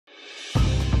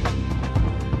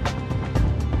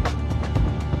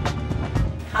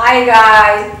Hi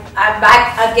guys, I'm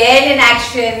back again in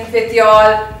action with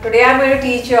y'all. Today I'm going to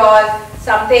teach y'all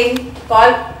something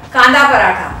called Kanda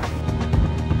Paratha.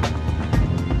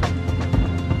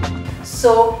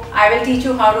 So I will teach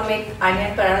you how to make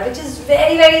onion paratha, which is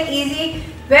very easy,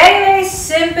 very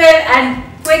simple and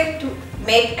quick to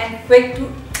make and quick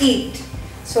to eat.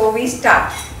 So we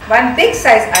start. 1 big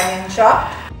size onion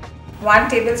chopped, 1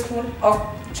 tablespoon of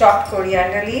chopped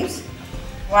coriander leaves,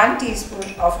 1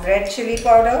 teaspoon of red chili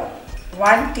powder,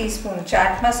 1 teaspoon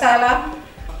chaat masala.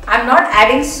 I'm not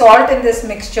adding salt in this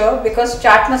mixture because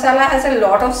chaat masala has a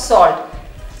lot of salt.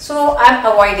 So I'm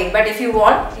avoiding, but if you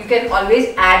want, you can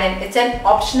always add in. It's an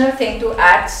optional thing to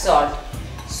add salt.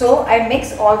 So I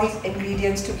mix all these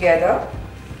ingredients together.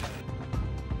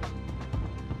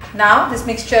 Now this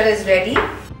mixture is ready.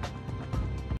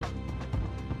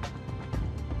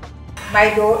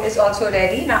 My dough is also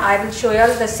ready. Now I will show you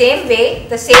the same way,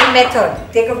 the same method.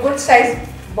 Take a good sized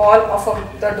ball of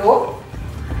the dough.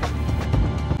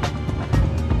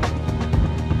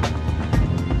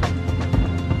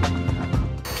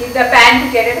 Keep the pan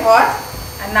to get it hot.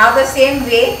 And now the same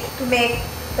way to make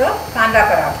the Kanda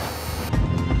Paratha.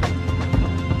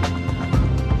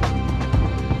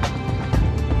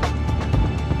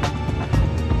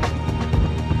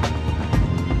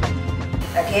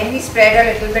 Again we spread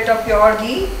a little bit of pure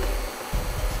ghee.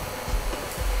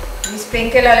 We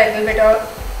sprinkle a little bit of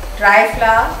dry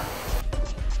flour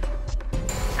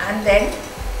and then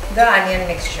the onion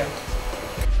mixture.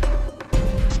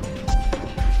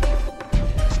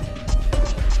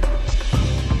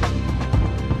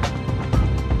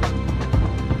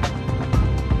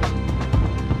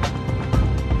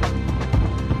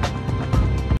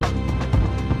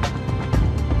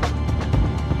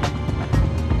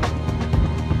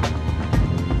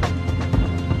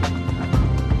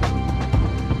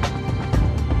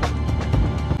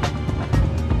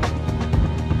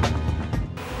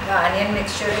 The onion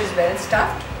mixture is well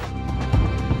stuffed.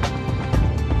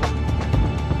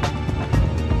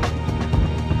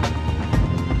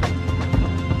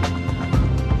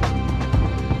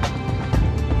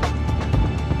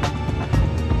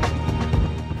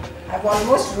 I've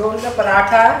almost rolled the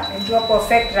paratha into a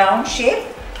perfect round shape.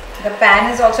 The pan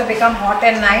has also become hot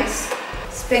and nice.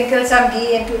 Sprinkle some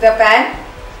ghee into the pan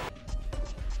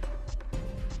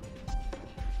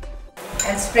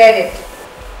and spread it.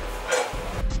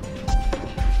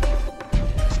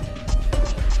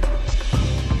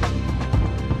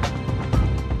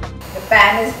 The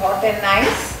pan is hot and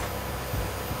nice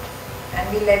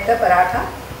and we let the paratha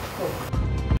cook.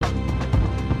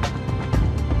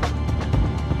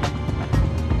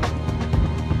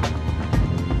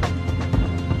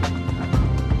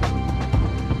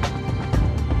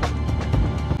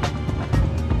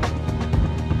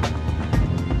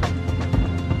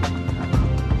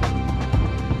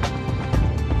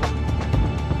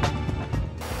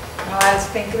 Now I will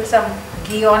sprinkle some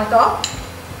ghee on top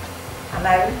and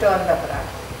I will turn the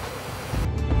paratha.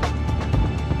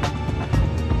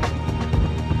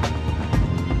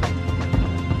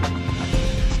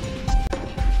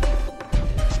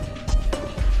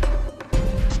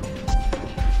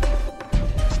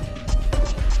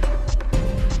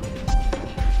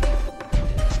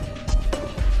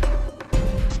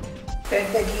 Spread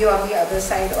the ghee on the other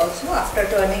side also after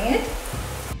turning it.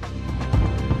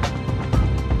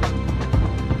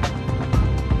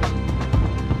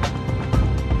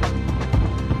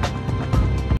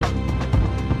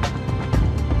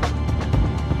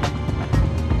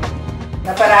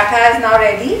 The paratha is now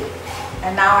ready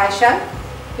and now I shall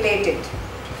plate it.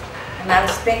 And I will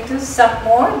sprinkle some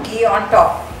more ghee on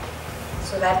top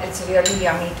so that it's really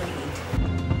yummy to eat.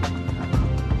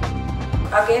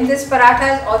 Again, this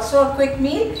paratha is also a quick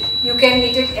meal. You can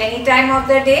eat it any time of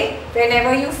the day,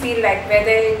 whenever you feel like,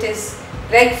 whether it is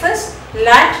breakfast,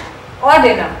 lunch or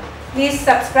dinner. Please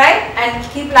subscribe and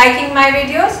keep liking my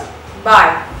videos.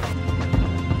 Bye.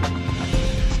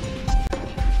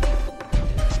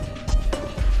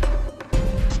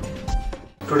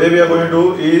 Today we are going to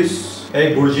do is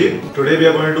egg burji. Today we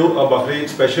are going to do a Bakri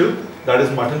special, that is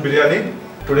mutton biryani.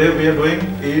 Today we are doing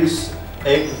is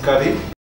egg curry.